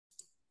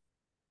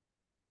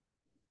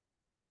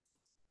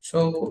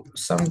So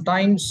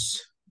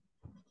sometimes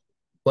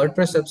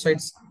WordPress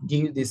websites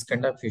give this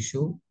kind of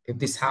issue. If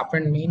this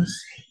happened means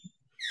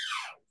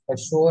for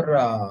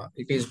sure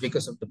it is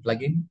because of the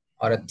plugin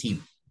or a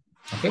theme.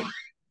 Okay,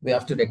 we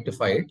have to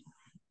rectify it.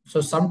 So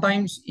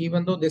sometimes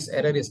even though this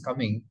error is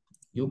coming,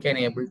 you can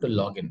able to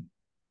log in.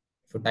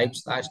 If you type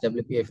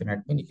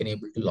 /wp-admin, you can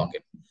able to log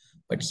in.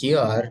 But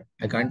here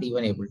I can't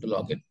even able to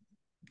log in.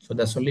 So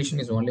the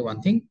solution is only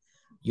one thing.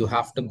 You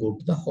have to go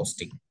to the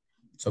hosting.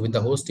 So with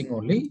the hosting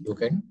only, you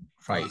can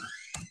try it.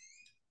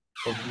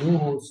 So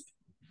Bluehost.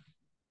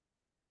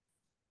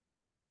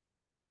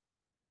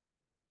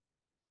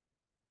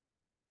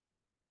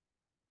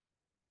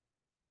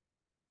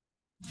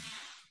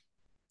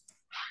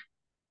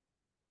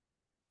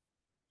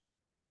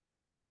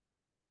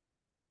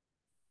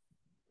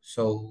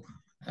 So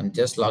I'm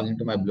just logging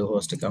to my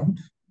Bluehost account.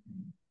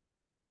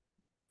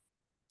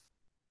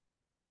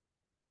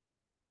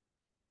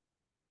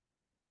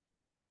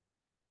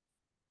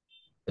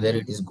 Whether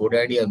it is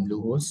GoDaddy or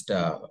Bluehost,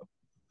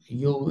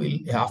 you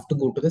will have to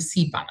go to the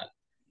cPanel.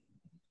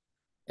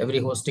 Every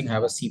hosting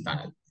have a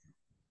cPanel.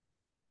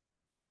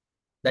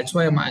 That's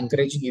why I'm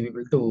encouraging you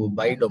people to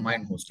buy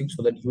domain hosting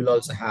so that you will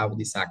also have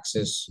this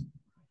access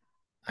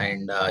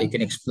and you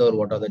can explore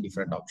what are the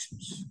different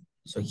options.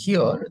 So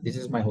here, this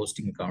is my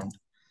hosting account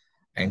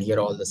and here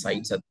all the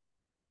sites are.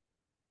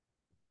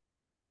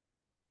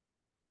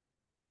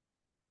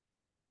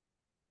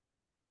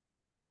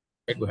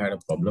 We had a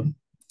problem.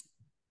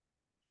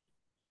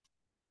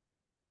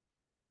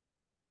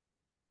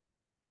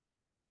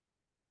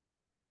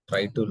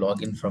 Try to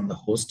log in from the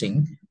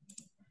hosting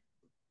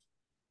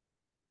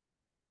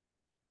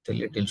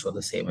till it will show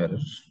the same error.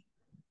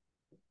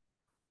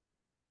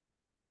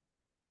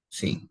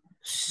 See,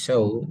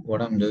 so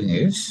what I'm doing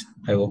is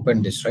I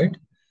opened this, right?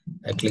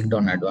 I clicked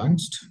on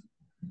advanced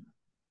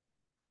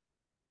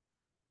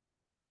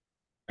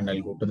and I'll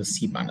go to the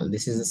cPanel.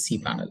 This is the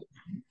cPanel.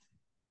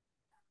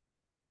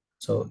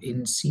 So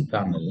in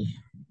cPanel,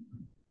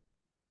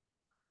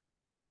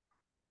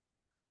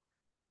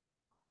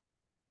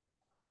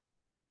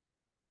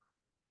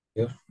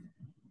 here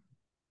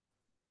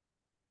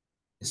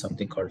is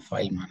something called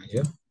file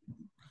manager.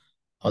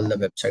 All the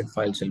website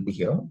files will be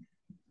here.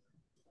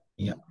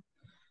 Yeah.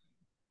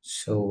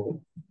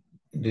 So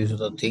these are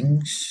the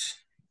things.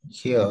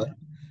 Here,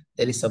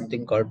 there is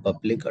something called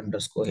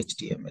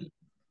public_HTML.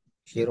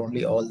 Here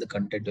only all the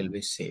content will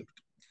be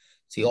saved.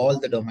 See, all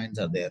the domains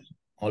are there,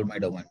 all my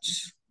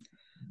domains.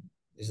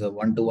 This is a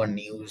one-to-one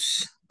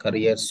news,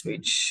 career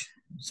switch,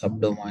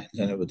 subdomains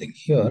and everything.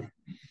 Here,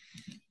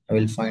 I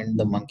will find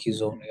the monkey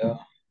zone here.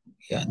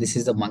 Yeah, this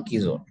is the monkey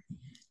zone.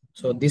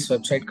 So this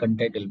website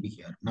content will be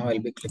here. Now I'll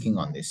be clicking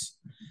on this.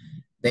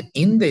 Then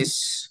in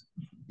this,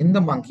 in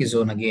the monkey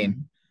zone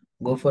again,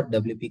 go for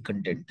WP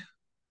content.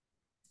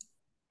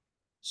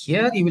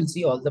 Here you will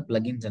see all the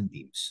plugins and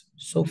themes.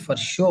 So for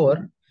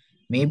sure,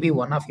 maybe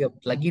one of your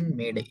plugin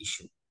made an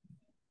issue.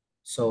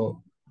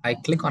 So I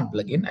click on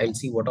plugin. I'll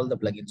see what all the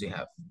plugins you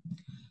have.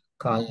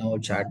 Call now,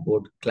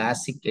 chatbot,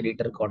 classic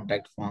editor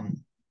contact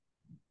form.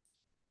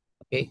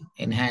 Okay,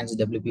 enhanced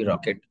WP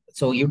Rocket.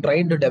 So you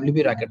tried the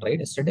WP Rocket, right,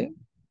 yesterday?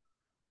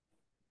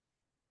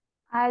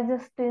 I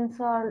just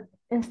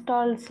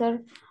installed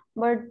sir,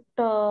 but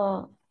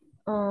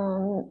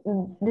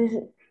this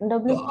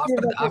WP So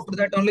after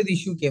that only the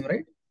issue came,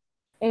 right?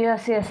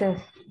 yes.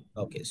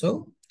 Okay,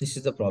 so this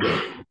is the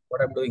problem.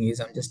 What I'm doing is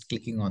I'm just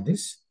clicking on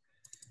this.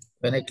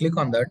 When I click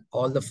on that,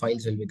 all the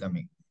files will be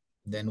coming.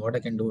 Then what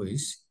I can do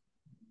is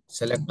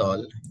select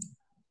all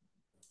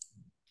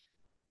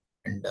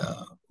and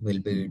we'll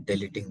be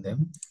deleting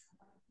them.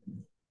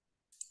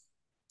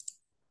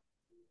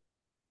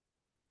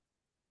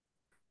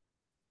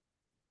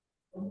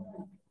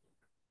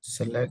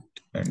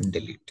 Select and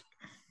delete.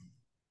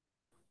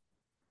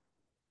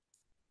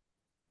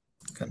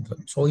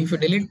 Confirm. So if you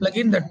delete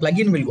plugin, that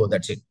plugin will go.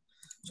 That's it.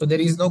 So there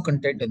is no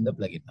content in the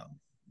plugin now.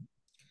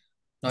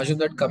 Now assume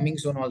that coming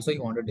soon also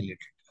you want to delete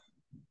it.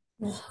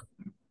 Yes.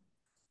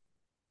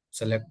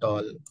 Select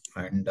all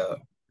and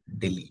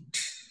delete.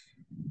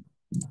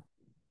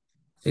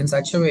 So in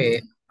such a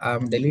way,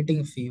 I'm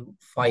deleting few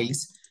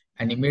files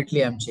and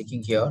immediately I'm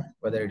checking here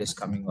whether it is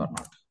coming or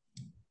not.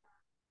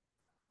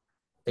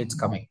 It's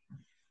coming.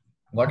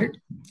 Got it?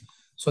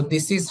 So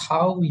this is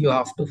how you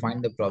have to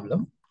find the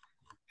problem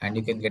and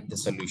you can get the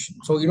solution.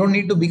 So you don't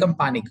need to become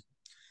panic.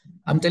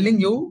 I'm telling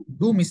you,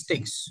 do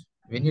mistakes.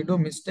 When you do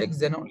mistakes,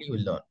 then only you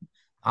will learn.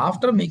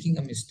 After making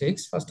a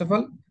mistakes, first of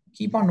all,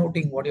 keep on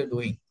noting what you're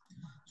doing.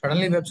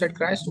 Suddenly website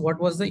crashed. What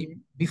was the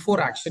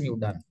before action you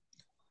done?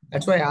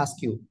 That's why I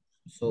ask you.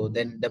 So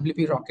then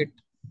WP Rocket,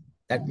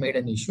 that made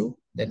an issue.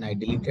 Then I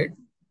deleted.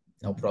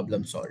 No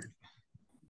problem solved.